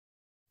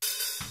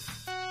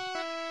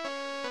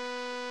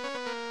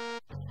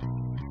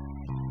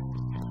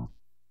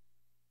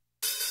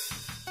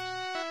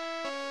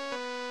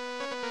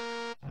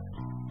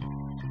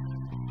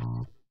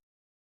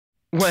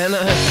When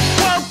I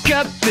woke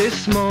up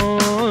this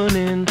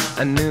morning,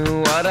 I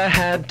knew what I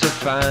had to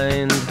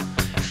find.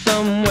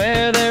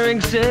 Somewhere there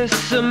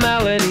exists a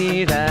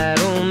melody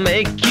that'll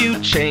make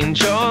you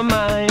change your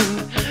mind.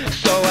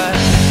 So I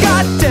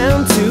got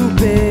down to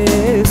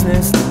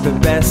business, the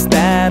best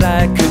that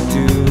I could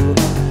do.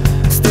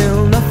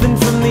 Still nothing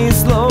from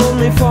these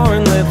lonely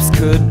foreign lips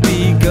could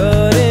be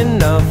good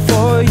enough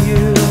for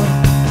you.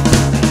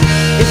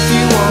 If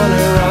you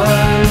wanna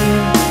run,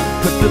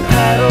 put the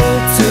pedal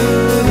to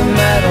the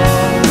metal.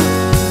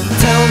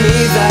 Tell me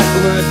that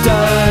we're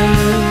done,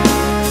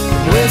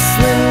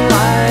 whistling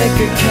like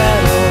a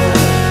kettle.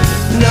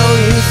 Know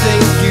you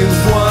think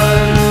you've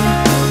won,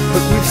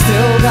 but we've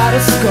still got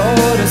a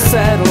score to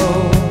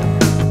settle.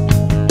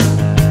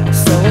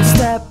 So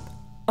step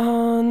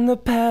on the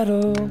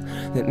pedal,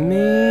 that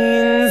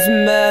means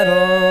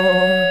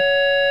metal.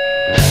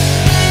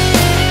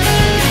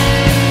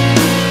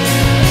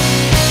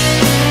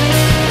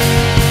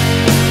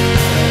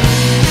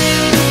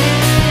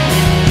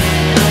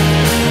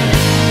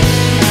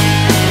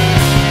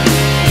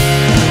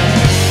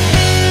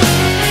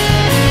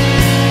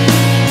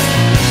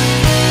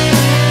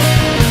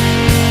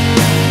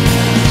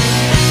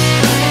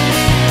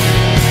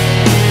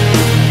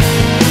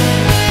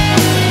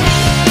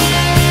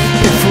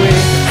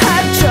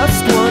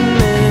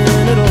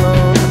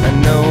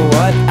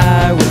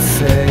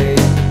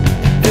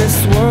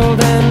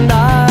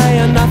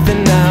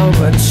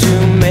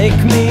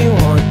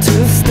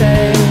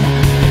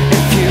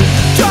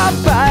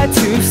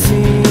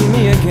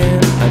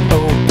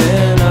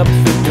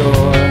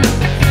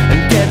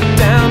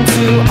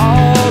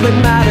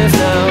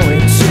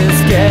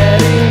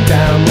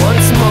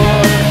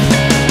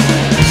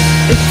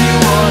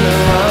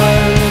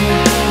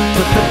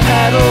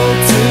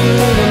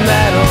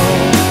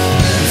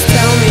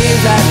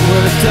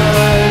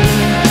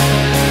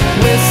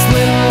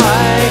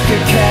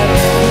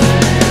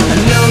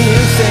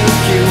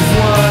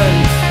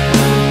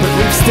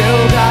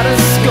 Still got a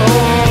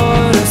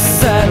score to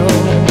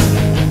settle.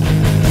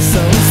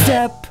 So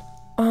step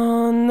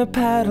on the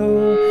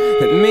pedal,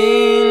 that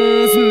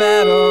means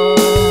metal.